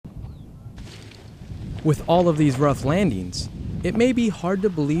With all of these rough landings, it may be hard to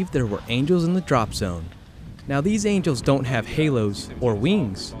believe there were angels in the drop zone. Now, these angels don't have halos or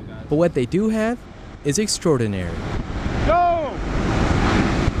wings, but what they do have is extraordinary. Go!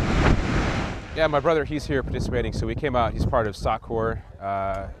 Yeah, my brother, he's here participating, so we came out. He's part of SOC Corps.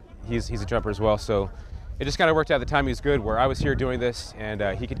 He's a jumper as well, so it just kind of worked out. The timing was good where I was here doing this, and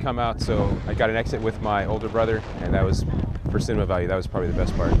he could come out, so I got an exit with my older brother, and that was, for cinema value, that was probably the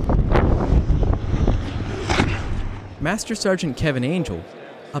best part. Master Sergeant Kevin Angell,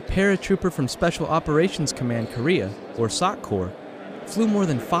 a paratrooper from Special Operations Command Korea, or SOC Corps, flew more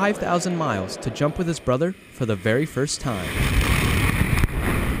than 5,000 miles to jump with his brother for the very first time.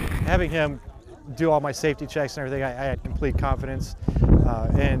 Having him do all my safety checks and everything, I had complete confidence.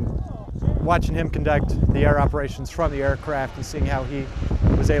 And watching him conduct the air operations from the aircraft and seeing how he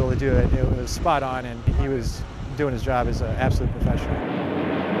was able to do it, it was spot on, and he was doing his job as an absolute professional.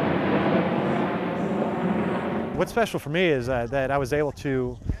 What's special for me is that I was able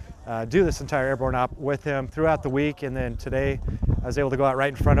to do this entire airborne op with him throughout the week, and then today I was able to go out right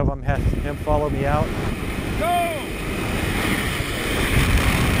in front of him, have him follow me out. Go!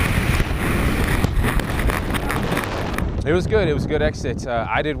 It was good. It was a good exit.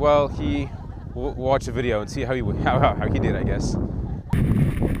 I did well. We'll watch the video and see how he did, I guess.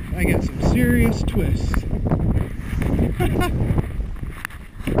 I got some serious twists.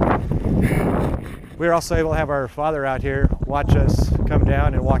 We were also able to have our father out here watch us come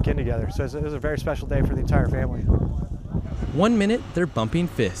down and walk in together. So it was a very special day for the entire family. 1 minute, they're bumping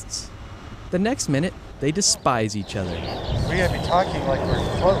fists. The next minute, they despise each other. We gotta be talking like we're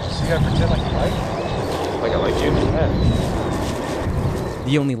close. You gotta pretend like you like me. Like I like you? Yeah.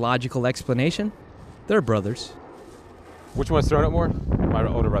 The only logical explanation? They're brothers. Which one's thrown up more? My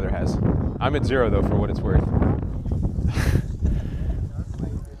older brother has. I'm at 0 though, for what it's worth.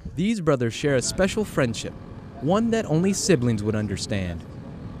 These brothers share a special friendship, one that only siblings would understand.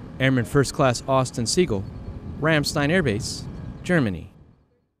 Airman First Class Austin Siegel, Ramstein Air Base, Germany.